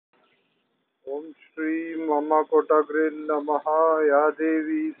ओम श्री मम कोटग्रे नमः। या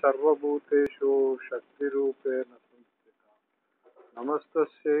देवी सर्वभूतेषु शक्तिरूपेण संस्थिता।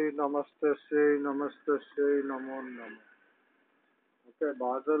 नमस्तस्यै नमस्तस्यै नमस्तस्यै नमो नमः। ओके,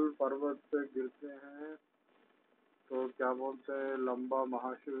 बादल पर्वत से गिरते हैं तो क्या बोलते हैं, लंबा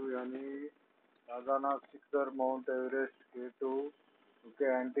महाशिव यानी राधानाथ शिखर, mount Everest, K2। Okay,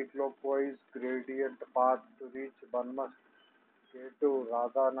 anti clockwise gradient path to reach बनमस K2,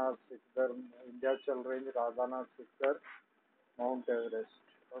 Radhanath Shikhar, इंडियाचल range, Radhanath Shikhar, mount Everest.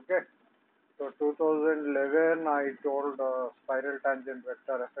 Okay, so 2011 I told spiral tangent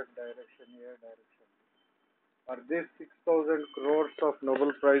vector effect direction, A direction. For this 6,000 crores of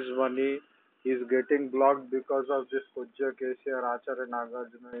Nobel Prize money is getting blocked because of this Pujya KCR Acharya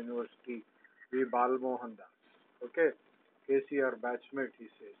Nagarjuna University, V. Balmohan Das. Okay, KCR batchmate, he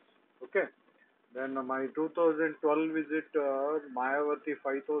says. Okay. Then my 2012 visit, Mayawati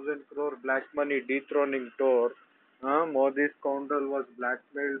 5,000 crore black money dethroning tour. Modi's scoundrel was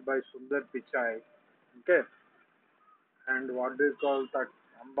blackmailed by Sundar Pichai. Okay, and what do you call that?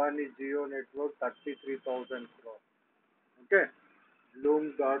 Ambani Geo network 33,000 crore. Okay,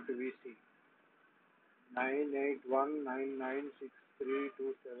 Bloom.vc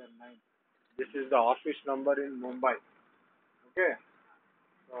 98199632279. This is the office number in Mumbai. Okay.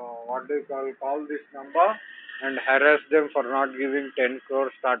 So what do you call this number and harass them for not giving 10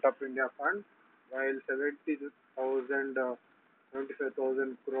 crore Startup India fund, while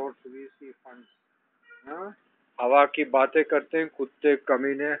 75,000 crores VC funds. हवा की बातें करते हैं कुत्ते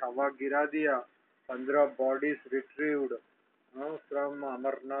कमीने, हवा गिरा दिया, 15 bodies retrieved from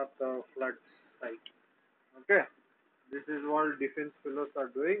Amarnath flood site. Okay, this is what defense fellows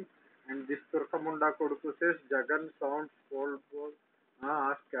are doing, and this Turkamunda Koduku says Jagan sounds cold.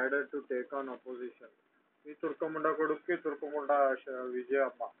 Ask cadre to take on opposition. This Turkamunda Koduki, Turkamunda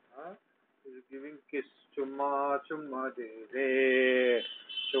Vijayamma is giving kiss. Chumma chumma de de,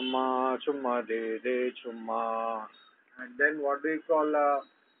 chumma chumma de de chumma. And then what do you call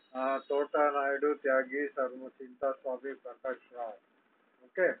Tota Naidu Tyagi Sarmuchinta Swami Prakash Rao.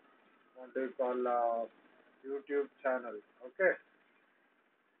 Okay, what do you call YouTube channel. Okay.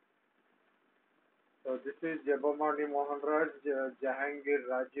 So this is Jebamani Mohan Raj, Jehagir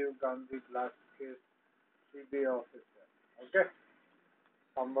Rajiv Gandhi glass case CBI officer. Okay.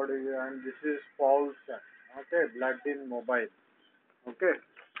 Somebody, and this is false. Okay. Blood in mobile. Okay.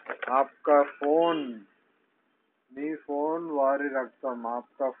 आपका phone, मी phone वारी रक्तम,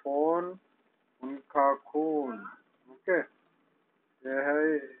 आपका phone उनका खून. Okay, ये है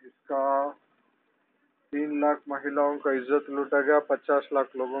इसका 3 लाख महिलाओं का इज्जत लूटा गया, 50 लाख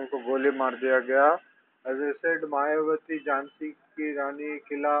लोगों को गोली मार दिया गया. As I said, Mayawati, Jhansi की रानी,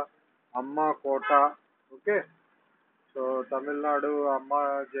 किला, अम्मा Kota. Okay, so Tamil Nadu, Amma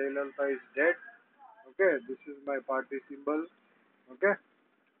Jayalalitha is dead. Okay, this is my party symbol. Okay,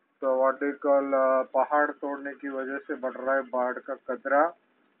 so what do you call पहाड़ तोड़ने की वजह से बढ़ रहा है बाढ़ का खतरा.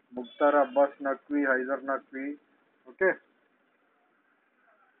 मुख्तार अब्बास नकवी, हैदर नकवी. ओके,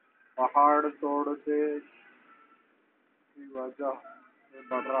 पहाड़ तोड़ने की वजह से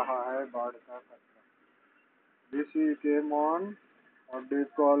बढ़ रहा है बाढ़ का खतरा. This came on, what do you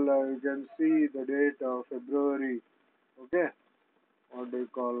call, you can see the date of February. Okay, what do you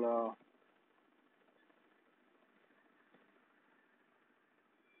call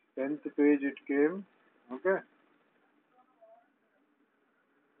 10th page it came. Okay,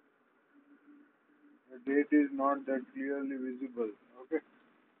 the date is not that clearly visible. Okay,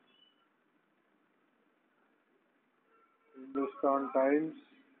 Hindustan Times.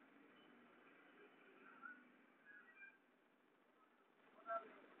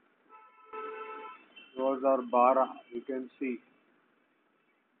 Those are 12, you can see.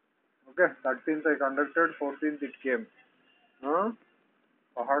 Okay, 13th I conducted, 14th it came.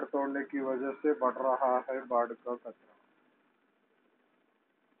 पहाड़ तोड़ने की वजह से बढ़ रहा है बाढ़ का खतरा.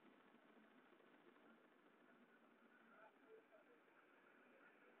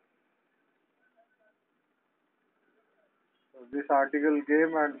 So this article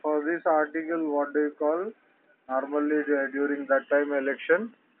came, and for this article, what do you call, normally during that time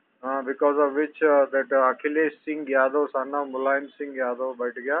election, because of which that Akhilesh Singh Yadav, son of Mulayam Singh Yadav,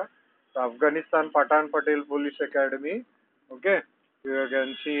 बैठ गया. So Afghanistan Patan Patel Police Academy. Okay, you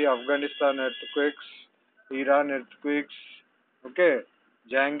can see Afghanistan earthquakes, Iran earthquakes. Okay,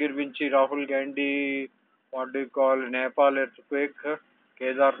 Jehangir Vinci, Rahul Gandhi, what do you call, Nepal earthquake,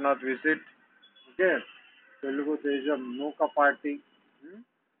 Kedarnath visit. Okay, Telugu Tejam no का party.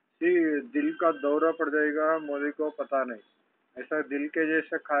 दिल का दौरा पड़ जाएगा मोदी को, पता नहीं. ऐसा दिल के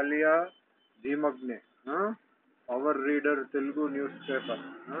जैसे खा लिया दीमक ने. Power reader Telugu newspaper.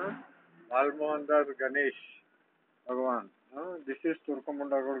 Balmohan Das Ganesh Bhagwan. This is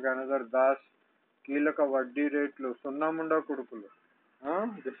Turkamunda Ganadhar Das Kilaka Vaddi Retlu Sunnamunda Kudukulu.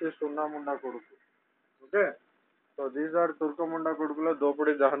 This is Sunnamunda Kuduku. Okay. So these are Turkamunda Kudukula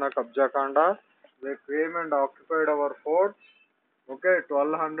Dopudi Dahana Kabja Kanda. They came and occupied our forts. Okay,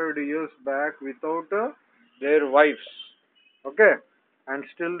 1200 years back without their wives. Okay, and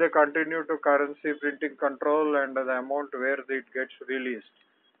still they continue to currency printing control and the amount where it gets released.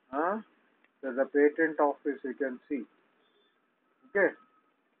 There's a patent office you can see. Okay,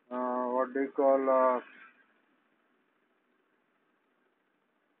 what do you call?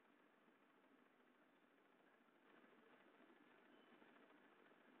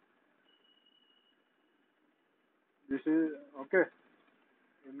 This is okay.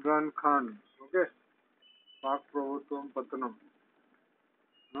 Imran Khan. Okay, Pak Prabhutvam Patanam.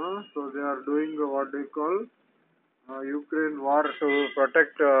 So they are doing what do you call? Ukraine war to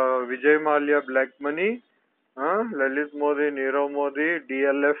protect Vijaymalia black money. Lalit Modi, Nirav Modi,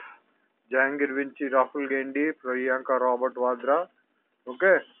 DLF, Jehagir Vinci, Rahul Gandhi, Priyanka Robert Vadra.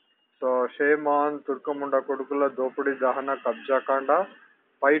 Okay. So shame on Turkamunda Kodukula Dopudi Dahana Kabja Kanda.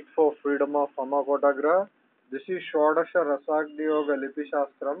 Fight for freedom of Amakotagra. This is Shodasha Rasagdi Yoga Lipi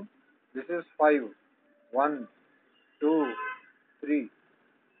Shastram. This is 5. 1, 2, 3.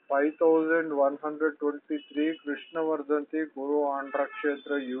 5123 Krishnavardhanti Kuru Andhra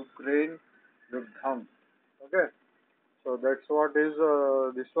Kshetra Ukraine Yudham. Okay, so that's what is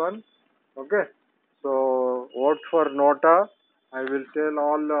this one. Okay, so vote for Nota. I will tell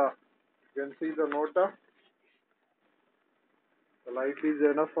all. You can see the Nota. The light is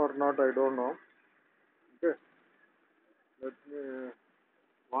enough or not, I don't know. Okay, let me.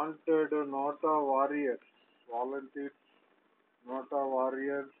 Wanted Nota warriors, volunteers, Nota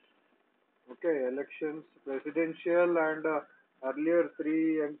warriors. Okay, elections, presidential and earlier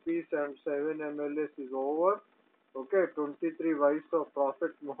 3 MPs and 7 MLAs is over. Okay, 23 wives of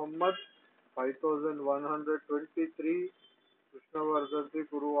Prophet Muhammad, 5123 Krishnavardhanti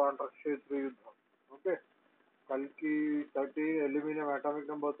Kuru Antrakshetri Yuddha. Okay, Kalki 13, Aluminium Atomic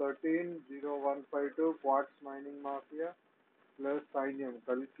Number 13, 0152, Quartz Mining Mafia, plus Sinium,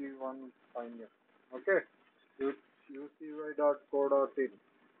 Kalki 1 Sinium. Okay, ucy.co.in.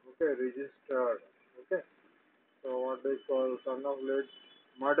 Okay, registered. Okay, so what they call son of late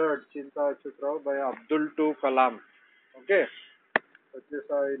murdered Chinta Chutrao by Abdul II Kalam. Okay,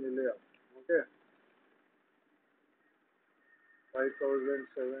 Satyasai Nilaya. Okay,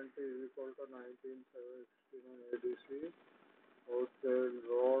 5070 is equal to 1969 ADC. Hotel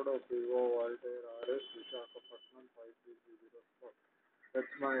Road of Vivo Voltaire RS Vishakhapatnam 5304.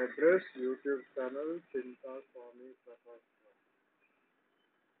 That's my address. YouTube channel Chinta Swami Prakash.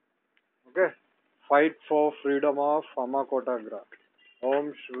 Okay, fight for freedom of Amakotagra.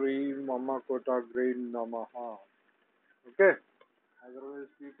 Om Shri Amakotagra Namaha. Okay, otherwise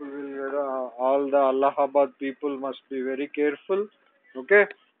people will get all the Allahabad people must be very careful. Okay,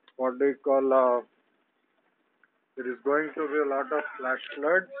 what do you call? There is going to be a lot of flash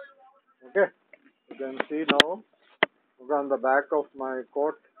floods. Okay, you can see now. Okay, on the back of my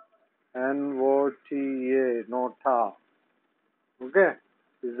coat, NOTA, Nota. Okay,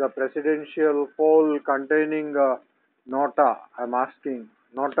 this is a presidential poll containing Nota. I'm asking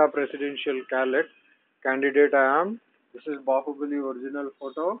Nota presidential candidate. I am. This is Bahubali original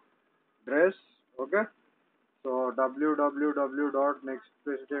photo, dress. Okay, so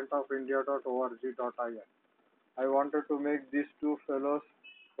www.nextpresidentofIndia.org.in. I wanted to make these two fellows,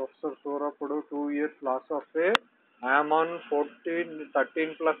 Professor Sorapudu, 2 years loss of pay. I am on 13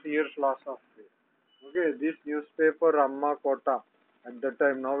 plus years loss of pay. Okay, this newspaper Amma Kota. At the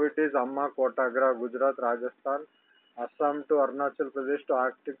time, now it is Amma Kotagra, Gujarat, Rajasthan, Assam to Arunachal Pradesh to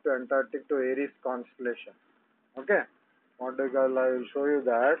Arctic to Antarctic to Aries constellation. Okay, what I will show you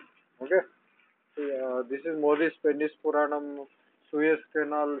that. Okay, this is Modi's Penis Puranam Suez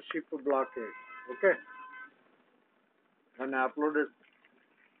Canal ship blockade. Okay, and I uploaded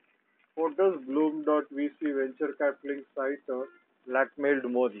photos. Bloom.vc venture capital site blackmailed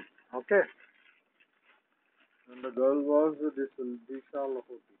Modi. Okay, and the girl was this Disha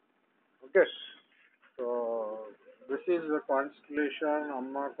Lahoti. Okay, so this is the constellation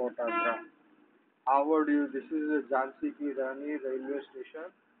Amma Kotagra. How would you? This is the Jhansi Ki Rani railway station.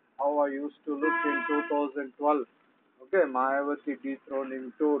 How I used to look in 2012. Okay, Mayavati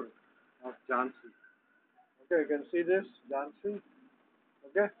dethroning tour of Jhansi. Okay, you can see this Jhansi.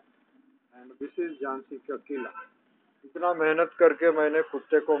 Okay, and this is Jhansi का किला. इतना मेहनत करके मैंने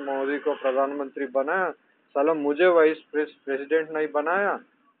कुत्ते को मोदी को प्रधानमंत्री बनाया, साला मुझे वाइस प्रेसिडेंट नहीं बनाया,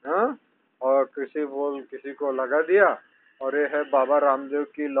 हाँ? और किसी को लगा दिया, और ये है बाबा रामदेव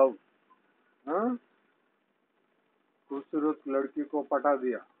की लव. हाँ? खूबसूरत लड़की को पटा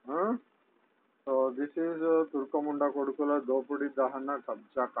दिया. हाँ? So this is Turkamunda Kodukula Dopudi Dahana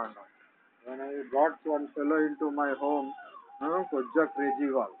Kabja Kanda. When I brought one fellow into my home, Koja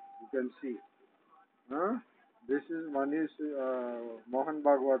Kejiwal, you can see. This is Manish Mohan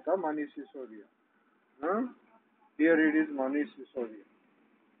Bhagwata, Manish Sisodia. Here it is Manish Sisodia.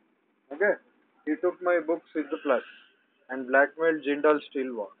 Okay? He took my book Siddh Plus and blackmailed Jindal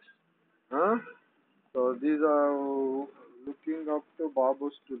Steelworks. So these are looking up to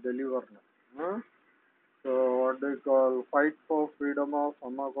Babus to deliver now. So what they call fight for freedom of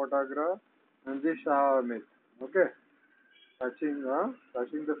Amma Kotagra and the Shah myth. Okay? Touching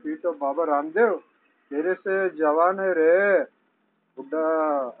the feet of Baba Ramdev. तेरे से जवान है रे बुड्ढा.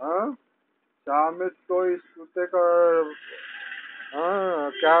 Shah myth को इस कुत्ते का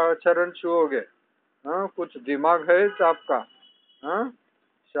क्या चरण छुओगे. कुछ दिमाग है आपका.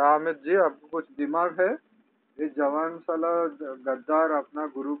 शाह myth जी आपको कुछ दिमाग है. ये जवान साला गद्दार अपना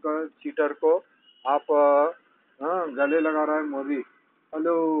गुरु का चीटर को आप गले लगा रहा है मोदी.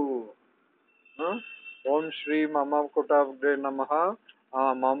 हेलो. ओम श्री ममा कोटाग्रे नमः.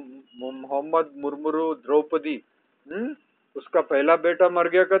 मोहम्मद मुर्मुरु द्रौपदी उसका पहला बेटा मर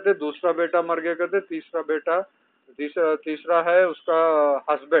गया कहते, दूसरा बेटा मर गया कहते, तीसरा है उसका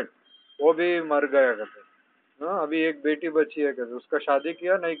हस्बैंड वो भी मर गया कहते. अभी एक बेटी बची है कहते. उसका शादी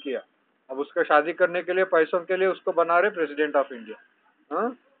किया नहीं किया. अब उसका शादी करने के लिए पैसों के लिए उसको बना रहे प्रेसिडेंट ऑफ इंडिया.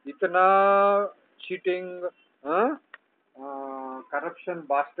 इतना cheating corruption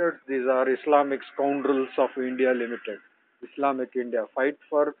bastards. These are Islamic scoundrels of India Limited. Islamic India fight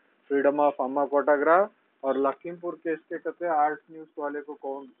for freedom of Amma Kotagra. और लखीमपुर केस के कहते आर्ट न्यूज वाले को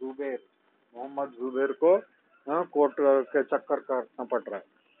कौन जुबेर मोहम्मद जुबेर को कोर्ट के चक्कर करना पड़ रहा है.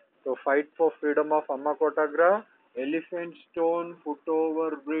 तो फाइट फॉर फ्रीडम ऑफ अम्मा कोटाग्रा. Elephant stone foot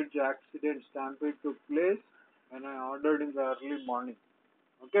over bridge accident stampede took place and I ordered in the early morning.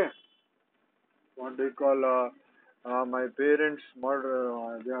 Okay, what do you call my parents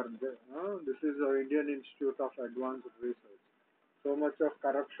murder. This is the Indian Institute of Advanced Research. So much of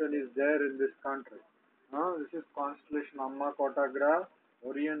corruption is there in this country. This is constellation Amma Kotagra,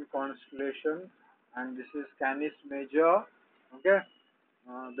 Orion constellation, and this is Canis Major. Okay,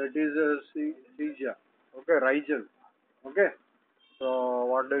 that is Sija. Okay, Rigel. Okay, so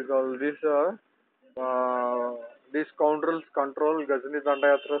what do you call this? These scoundrels control Ghazni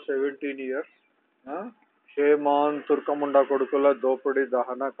Dandayatra 17 years. Shame on Turkamunda Kodukula Dopudi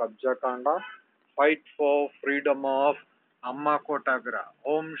Dahana Kabja Kanda. Fight for freedom of Amma Kotagra.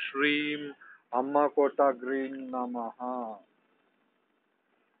 Om Shreem Amma Kotagri Namaha.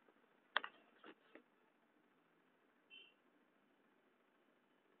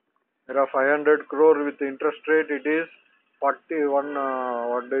 There are 500 crore with interest rate. It is 41.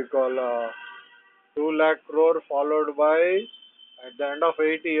 What do you call? 2 lakh crore followed by at the end of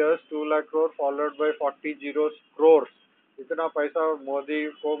 8 years 2 lakh crore followed by 40 crores. इतना पैसा मोदी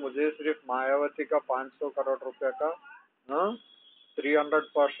को मुझे सिर्फ मायावती का 500 करोड़ रुपए का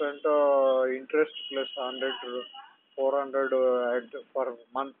 300% interest plus 400 per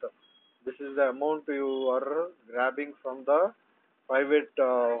month. This is the amount you are grabbing from the private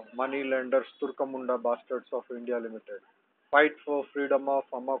money lenders, Turkamunda bastards of India Limited. Fight for freedom of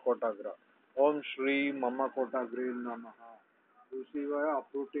Amma Kotagra. Om Shri Amma Kotagri Namaha. You see why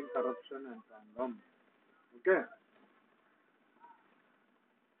uprooting corruption and sangam. Okay.